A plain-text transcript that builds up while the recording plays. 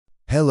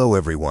Hello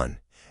everyone,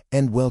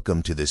 and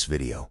welcome to this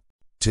video.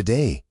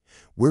 Today,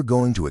 we're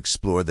going to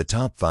explore the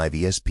top 5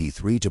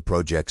 ESP32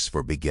 projects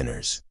for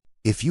beginners.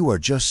 If you are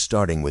just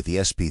starting with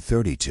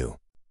ESP32,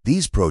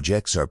 these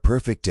projects are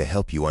perfect to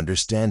help you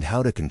understand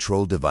how to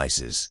control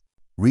devices,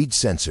 read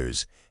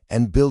sensors,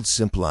 and build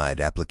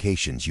simplified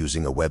applications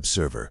using a web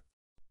server.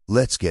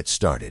 Let's get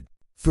started.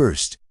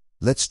 First,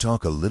 let's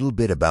talk a little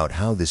bit about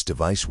how this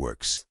device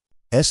works.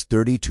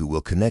 ESP32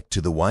 will connect to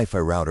the Wi-Fi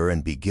router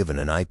and be given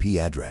an IP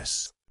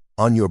address.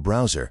 On your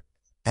browser,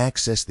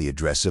 access the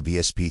address of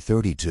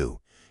ESP32.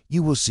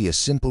 You will see a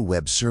simple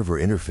web server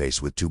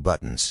interface with 2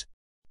 buttons.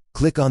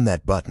 Click on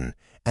that button,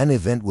 an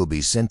event will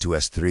be sent to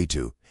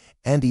ESP32,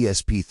 and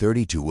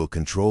ESP32 will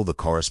control the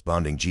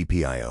corresponding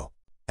GPIO.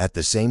 At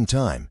the same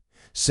time,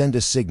 send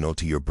a signal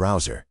to your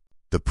browser.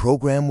 The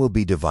program will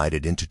be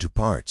divided into 2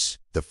 parts.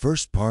 The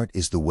first part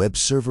is the web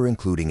server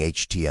including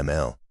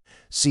HTML,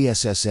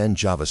 CSS and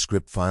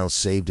JavaScript files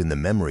saved in the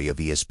memory of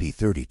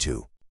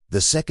ESP32. The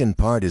second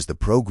part is the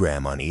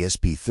program on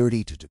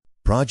ESP32.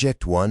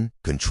 Project 1,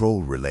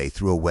 Control Relay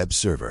through a web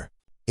server.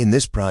 In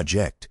this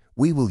project,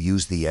 we will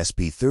use the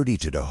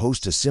ESP32 to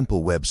host a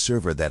simple web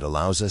server that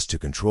allows us to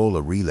control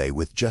a relay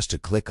with just a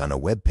click on a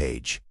web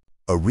page.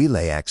 A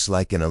relay acts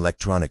like an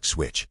electronic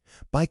switch.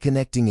 By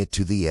connecting it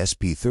to the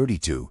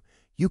ESP32,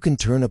 you can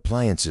turn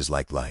appliances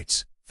like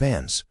lights,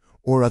 fans,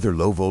 or other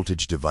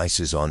low-voltage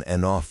devices on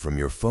and off from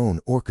your phone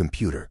or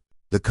computer.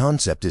 The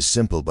concept is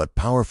simple but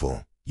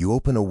powerful. You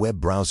open a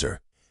web browser,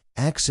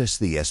 access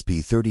the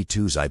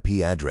ESP32's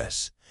IP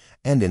address,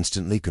 and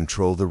instantly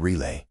control the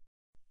relay.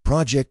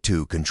 Project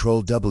 2,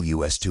 Control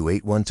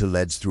WS281 to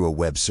LEDs through a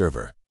web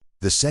server.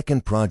 The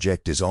second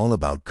project is all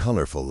about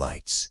colorful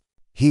lights.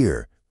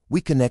 Here, we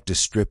connect a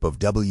strip of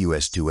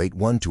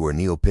WS281 to our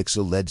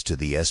NeoPixel LEDs to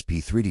the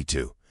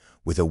ESP32.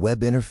 With a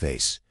web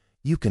interface,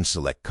 you can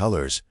select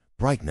colors,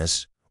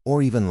 brightness,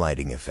 or even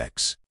lighting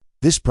effects.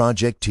 This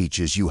project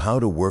teaches you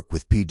how to work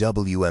with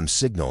PWM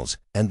signals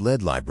and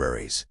LED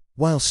libraries,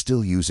 while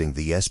still using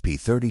the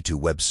ESP32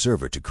 web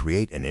server to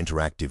create an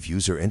interactive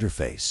user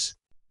interface.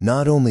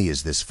 Not only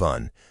is this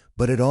fun,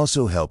 but it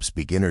also helps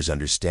beginners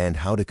understand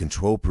how to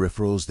control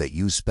peripherals that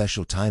use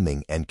special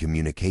timing and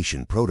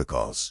communication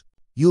protocols.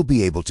 You'll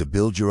be able to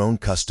build your own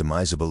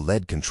customizable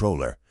LED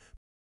controller.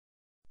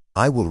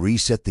 I will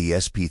reset the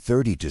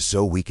ESP32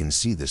 so we can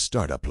see the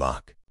startup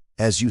lock.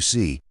 As you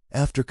see,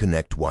 after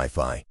connect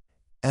Wi-Fi,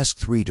 ask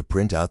 3 to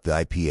print out the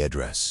IP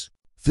address.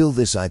 Fill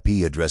this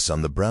IP address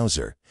on the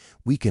browser.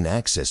 We can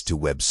access to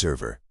web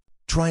server.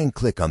 Try and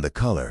click on the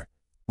color.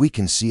 We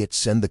can see it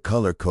send the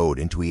color code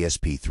into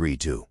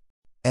ESP32.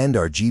 And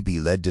our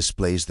GB LED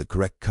displays the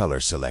correct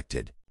color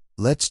selected.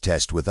 Let's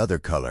test with other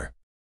color.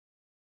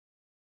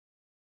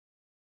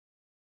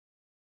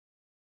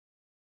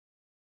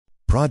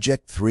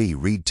 Project 3,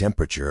 Read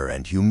temperature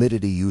and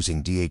humidity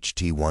using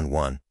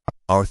DHT11.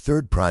 Our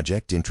third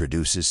project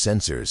introduces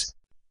sensors.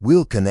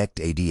 We'll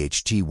connect a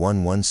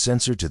DHT11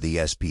 sensor to the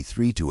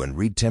ESP32 and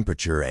read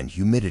temperature and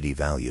humidity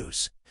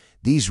values.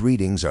 These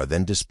readings are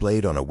then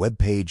displayed on a web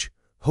page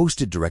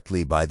hosted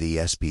directly by the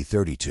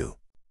ESP32.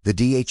 The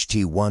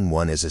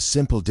DHT11 is a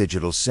simple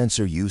digital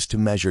sensor used to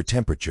measure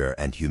temperature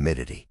and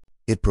humidity.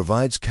 It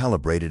provides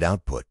calibrated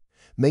output,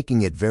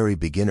 making it very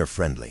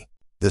beginner-friendly.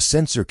 The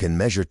sensor can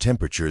measure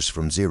temperatures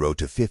from 0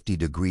 to 50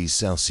 degrees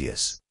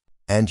Celsius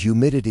and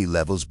humidity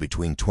levels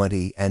between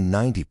 20 and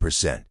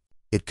 90%.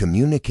 It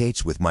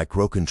communicates with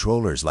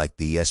microcontrollers like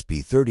the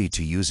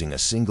ESP32 using a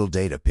single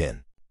data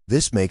pin.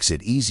 This makes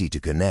it easy to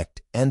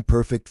connect and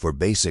perfect for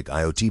basic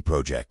IoT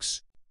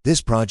projects.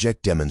 This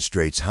project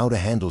demonstrates how to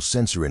handle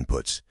sensor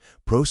inputs,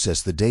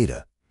 process the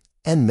data,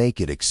 and make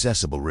it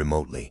accessible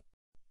remotely.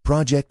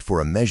 Project for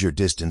a measure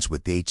distance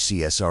with the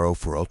HCSRO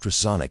for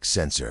ultrasonic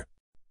sensor.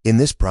 In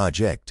this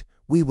project,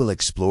 we will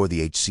explore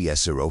the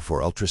HCSRO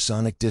for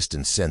ultrasonic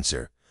distance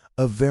sensor,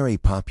 a very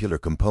popular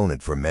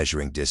component for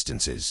measuring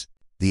distances.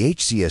 The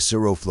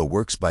HCSRO flow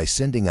works by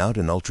sending out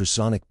an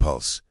ultrasonic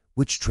pulse,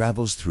 which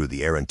travels through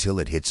the air until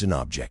it hits an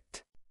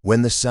object.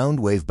 When the sound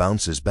wave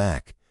bounces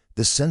back,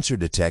 the sensor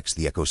detects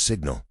the echo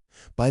signal.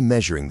 By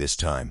measuring this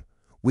time,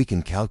 we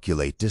can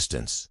calculate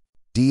distance.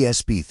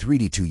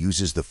 ESP32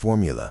 uses the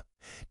formula,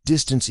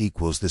 distance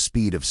equals the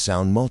speed of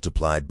sound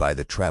multiplied by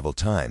the travel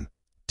time,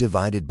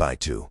 divided by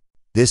 2.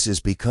 This is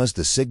because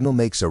the signal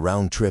makes a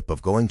round trip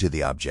of going to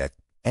the object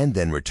and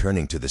then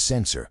returning to the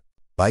sensor.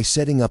 By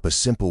setting up a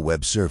simple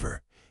web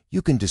server,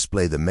 you can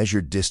display the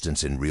measured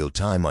distance in real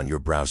time on your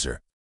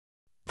browser.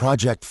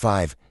 Project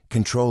 5,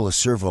 Control a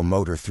servo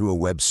motor through a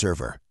web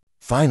server.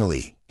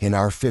 Finally, in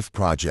our 5th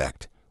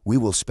project, we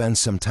will spend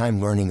some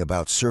time learning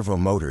about servo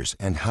motors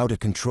and how to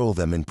control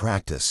them in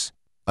practice.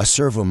 A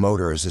servo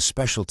motor is a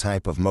special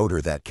type of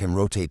motor that can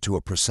rotate to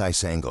a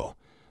precise angle,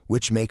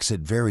 which makes it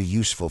very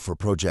useful for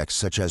projects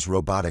such as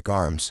robotic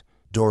arms,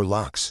 door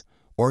locks,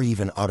 or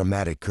even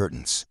automatic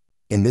curtains.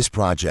 In this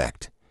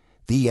project,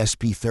 the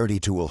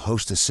ESP32 will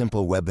host a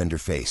simple web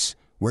interface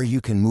where you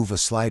can move a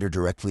slider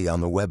directly on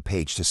the web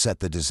page to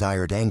set the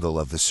desired angle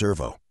of the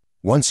servo.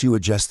 Once you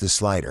adjust the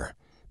slider,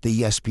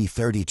 The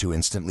ESP32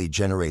 instantly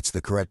generates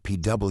the correct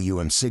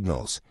PWM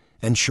signals,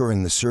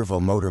 ensuring the servo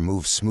motor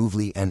moves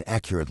smoothly and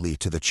accurately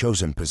to the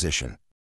chosen position.